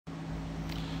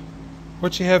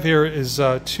What you have here is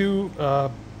two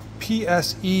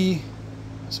PSE.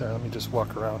 Sorry, let me just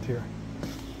walk around here.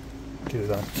 Get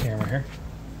it on camera here.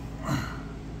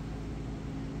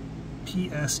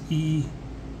 PSE.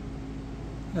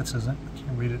 That says it. I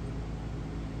can't read it.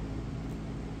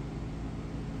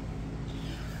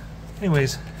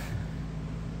 Anyways,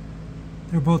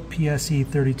 they're both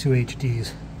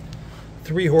PSE-32HDs.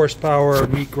 3 horsepower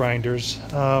meat grinders.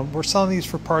 We're selling these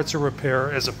for parts or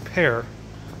repair as a pair,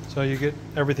 so you get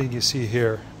everything you see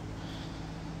here.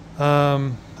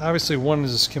 Obviously, one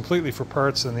is completely for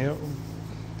parts, and the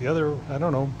other, I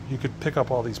don't know. You could pick up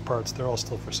all these parts; they're all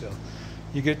still for sale.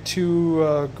 You get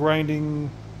 2 grinding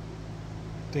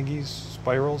thingies,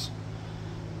 spirals.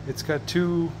 It's got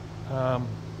two of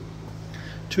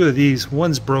these.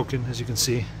 One's broken, as you can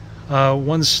see.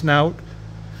 One snout.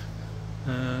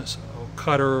 So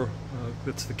cutter,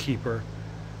 that's the keeper.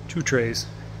 2 trays,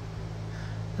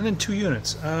 and then 2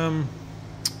 units.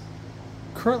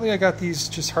 Currently, I got these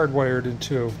just hardwired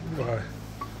into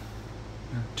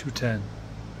 210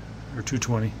 or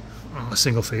 220, a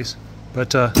single phase.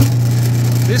 But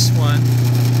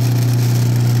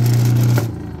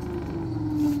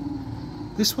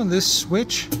this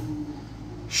switch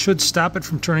should stop it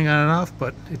from turning on and off,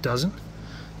 but it doesn't.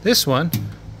 This one,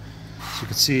 as you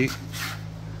can see,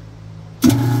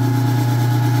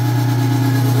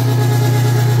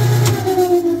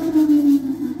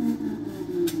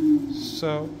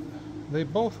 so they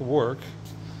both work.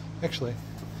 Actually,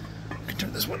 I can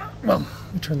turn this one on. Well,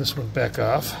 let me turn this one back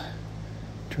off.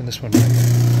 Turn this one back on.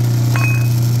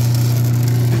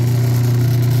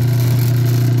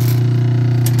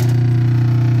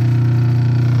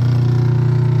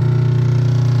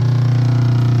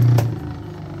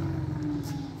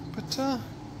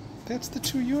 That's the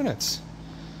 2 units.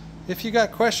 If you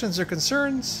got questions or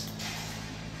concerns,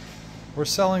 we're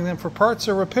selling them for parts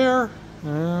or repair.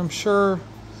 I'm sure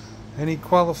any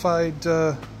qualified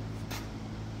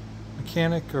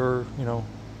mechanic or,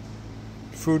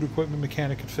 food equipment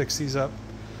mechanic could fix these up.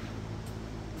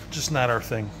 Just not our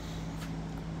thing.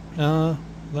 Let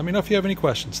me know if you have any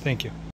questions. Thank you.